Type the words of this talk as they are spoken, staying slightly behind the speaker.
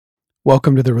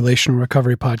Welcome to the Relational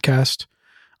Recovery Podcast.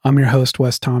 I'm your host,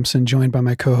 Wes Thompson, joined by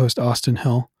my co-host, Austin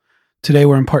Hill. Today,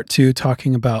 we're in part 2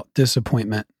 talking about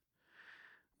disappointment.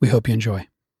 We hope you enjoy.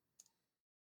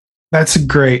 That's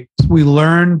great. We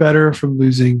learn better from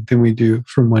losing than we do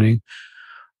from winning.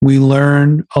 We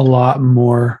learn a lot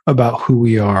more about who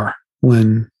we are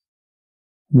when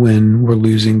we're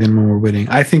losing than when we're winning.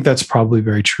 I think that's probably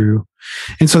very true.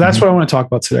 And so that's what I want to talk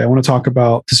about today. I want to talk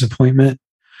about disappointment.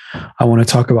 I want to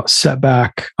talk about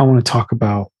setback. I want to talk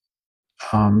about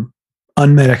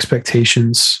unmet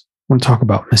expectations. I want to talk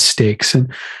about mistakes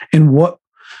and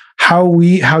how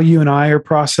you and I are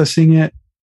processing it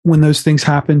when those things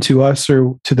happen to us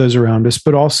or to those around us.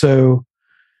 But also,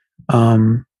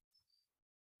 what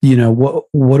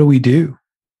do we do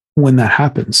when that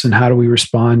happens, and how do we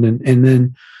respond,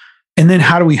 and then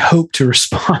how do we hope to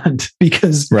respond?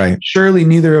 Because surely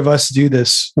neither of us do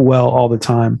this well all the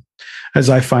time. As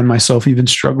I find myself even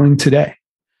struggling today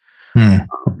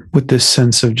with this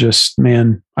sense of just,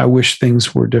 man, I wish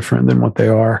things were different than what they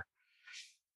are,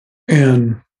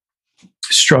 and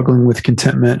struggling with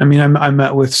contentment. I mean, I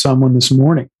met with someone this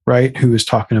morning, right, who was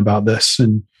talking about this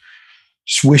and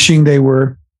just wishing they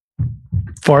were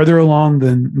farther along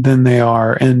than they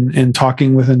are, and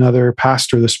talking with another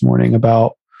pastor this morning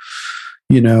about,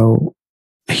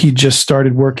 he just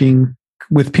started working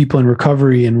with people in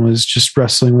recovery and was just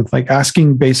wrestling with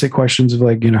asking basic questions of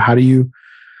how do you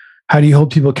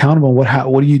hold people accountable?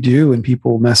 What do you do when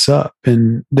people mess up?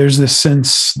 And there's this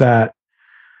sense that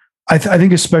I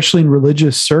think, especially in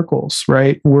religious circles,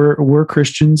 right? We're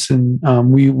Christians, and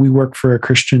we work for a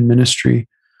Christian ministry.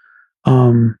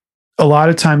 A lot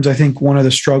of times, I think one of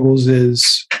the struggles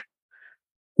is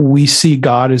we see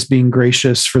God as being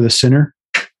gracious for the sinner.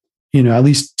 At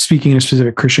least speaking in a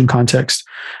specific Christian context,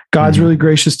 God's really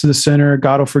gracious to the sinner.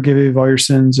 God will forgive you of all your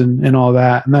sins and all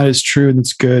that. And that is true. And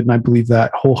it's good. And I believe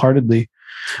that wholeheartedly.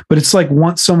 But it's like,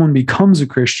 once someone becomes a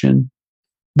Christian,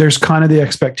 there's kind of the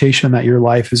expectation that your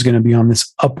life is going to be on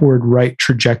this upward right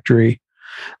trajectory,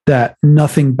 that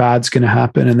nothing bad's going to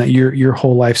happen, and that your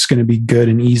whole life's going to be good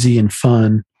and easy and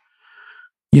fun,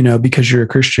 because you're a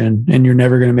Christian, and you're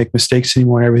never going to make mistakes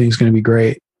anymore, and everything's going to be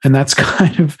great. And that's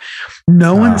kind of,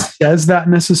 no one says that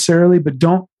necessarily, but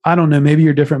I don't know, maybe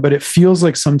you're different, but it feels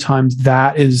like sometimes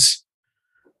that's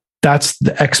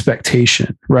the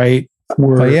expectation, right?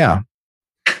 Yeah,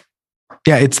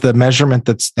 it's the measurement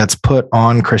that's put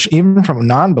on Christian, even from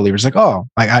non-believers. I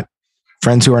got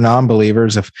friends who are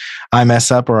non-believers. If I mess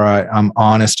up, or I'm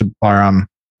honest, or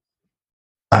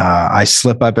I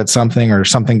slip up at something, or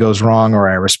something goes wrong, or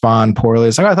I respond poorly,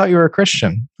 it's like, I thought you were a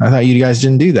Christian. I thought you guys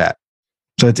didn't do that.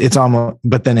 So it's almost,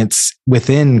 but then it's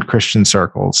within Christian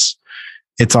circles,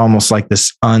 it's almost like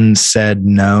this unsaid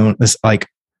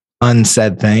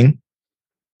thing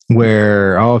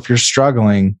where, if you're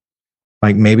struggling,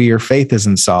 maybe your faith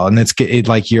isn't solid, and it's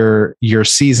like your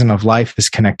season of life is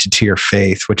connected to your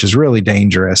faith, which is really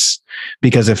dangerous,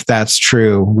 because if that's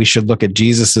true, we should look at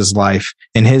Jesus's life,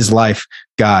 and his life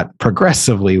got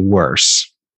progressively worse.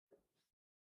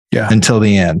 Yeah. Until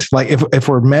the end. If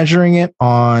we're measuring it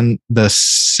on the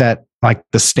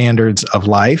standards of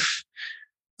life,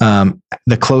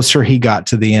 the closer he got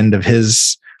to the end of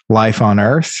his life on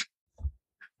earth,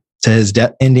 to his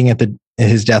death, ending at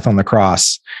his death on the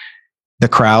cross, the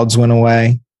crowds went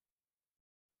away.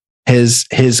 His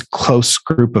close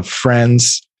group of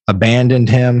friends abandoned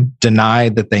him,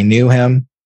 denied that they knew him,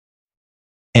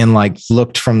 and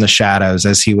looked from the shadows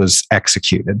as he was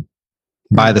executed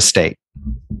by the state.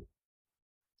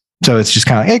 So it's just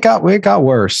kind of, it got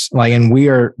worse. And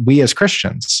we as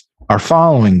Christians are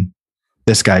following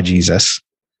this guy, Jesus.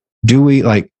 Do we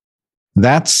do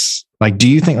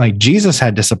you think Jesus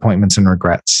had disappointments and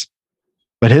regrets,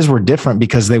 but his were different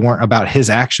because they weren't about his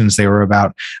actions. They were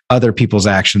about other people's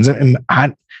actions. And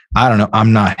I don't know,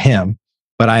 I'm not him,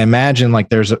 but I imagine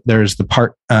there's the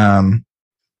part,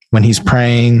 when he's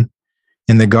praying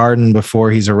in the garden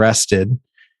before he's arrested,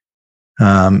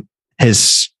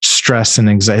 his stress and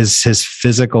anxiety, his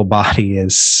physical body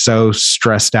is so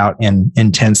stressed out and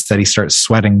intense that he starts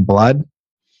sweating blood.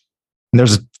 And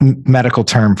there's a medical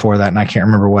term for that, and I can't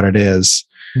remember what it is.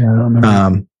 Yeah, I don't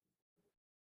remember.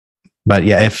 But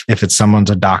yeah, if it's someone's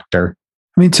a doctor,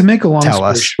 I mean, to make a long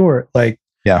story short, by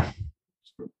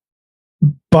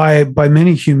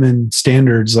many human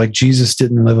standards, Jesus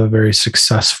didn't live a very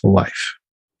successful life.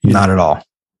 Not at all.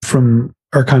 From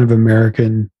our kind of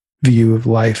American view of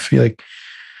life. And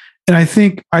I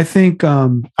think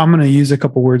I'm going to use a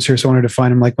couple words here. So I want to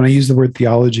define them. When I use the word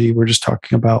theology, we're just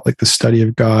talking about the study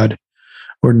of God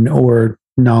or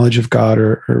knowledge of God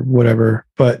or whatever.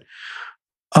 But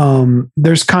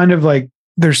there's kind of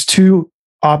there's two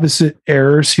opposite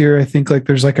errors here. I think like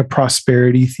there's like a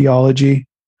prosperity theology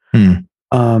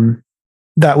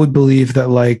that would believe that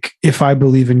like, if I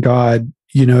believe in God,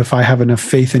 you know, if I have enough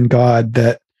faith in God,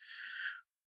 that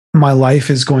my life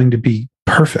is going to be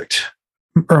perfect,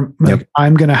 or like,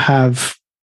 I'm going to have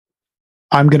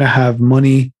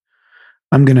money.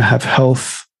 I'm going to have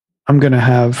health. I'm going to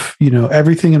have, you know,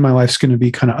 everything in my life's going to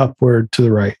be kind of upward to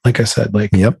the right. Like I said,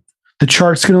 like the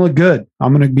chart's going to look good.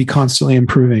 I'm going to be constantly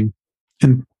improving,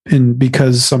 and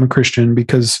because I'm a Christian,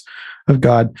 because of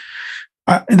God.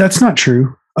 That's not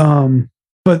true.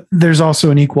 But there's also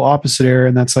an equal opposite error,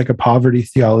 and that's like a poverty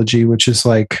theology, which is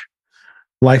like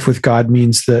life with God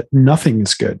means that nothing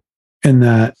is good, and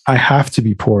that I have to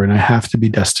be poor, and I have to be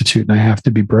destitute, and I have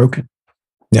to be broken.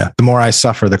 Yeah. The more I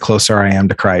suffer, the closer I am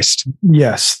to Christ.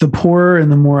 Yes. The poorer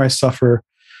and the more I suffer,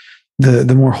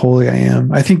 the more holy I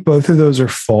am. I think both of those are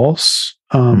false.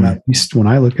 At least when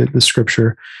I look at the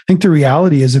scripture, I think the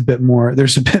reality is a bit more,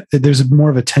 there's more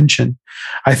of a tension.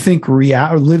 I think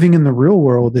living in the real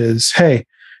world is, hey,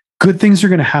 good things are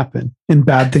going to happen and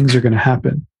bad things are going to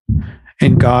happen.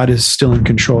 And God is still in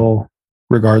control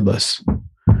regardless.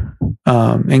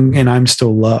 And I'm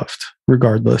still loved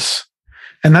regardless.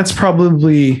 And that's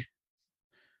probably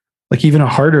like even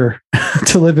harder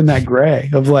to live in that gray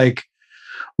of like,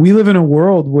 we live in a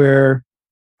world where,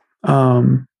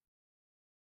 you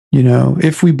know,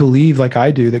 if we believe like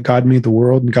I do, that God made the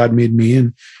world and God made me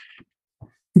and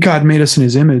God made us in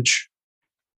his image,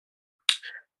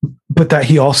 but that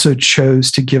he also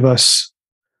chose to give us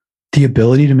the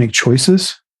ability to make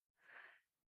choices.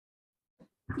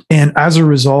 And as a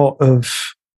result of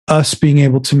us being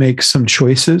able to make some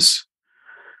choices,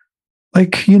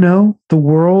 like, you know, the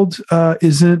world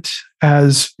isn't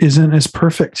as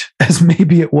perfect as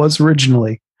maybe it was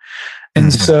originally.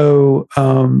 And so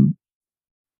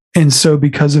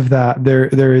because of that,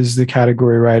 there is the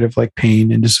category, right, of like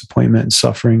pain and disappointment and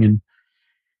suffering, and,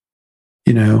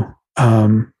 you know,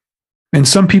 and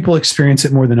some people experience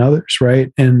it more than others,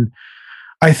 right? And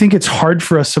I think it's hard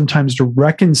for us sometimes to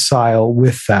reconcile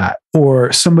with that,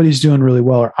 or somebody's doing really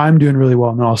well, or I'm doing really well,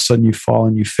 and then all of a sudden you fall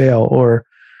and you fail, or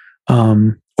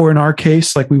in our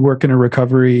case, like we work in a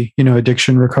recovery, you know,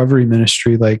 addiction recovery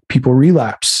ministry, like people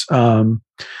relapse.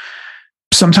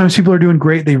 Sometimes people are doing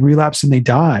great, they relapse and they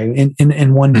die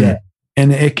in one day.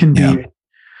 And it can be,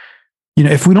 you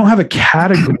know, if we don't have a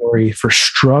category for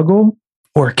struggle,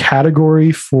 or a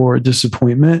category for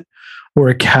disappointment, or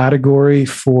a category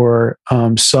for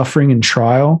suffering and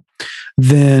trial,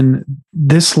 then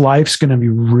this life's going to be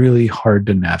really hard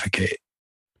to navigate.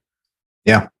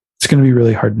 Yeah. It's going to be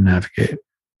really hard to navigate.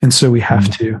 And so we have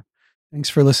to. Thanks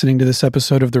for listening to this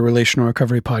episode of the Relational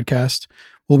Recovery Podcast.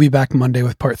 We'll be back Monday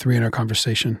with part 3 in our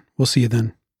conversation. We'll see you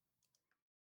then.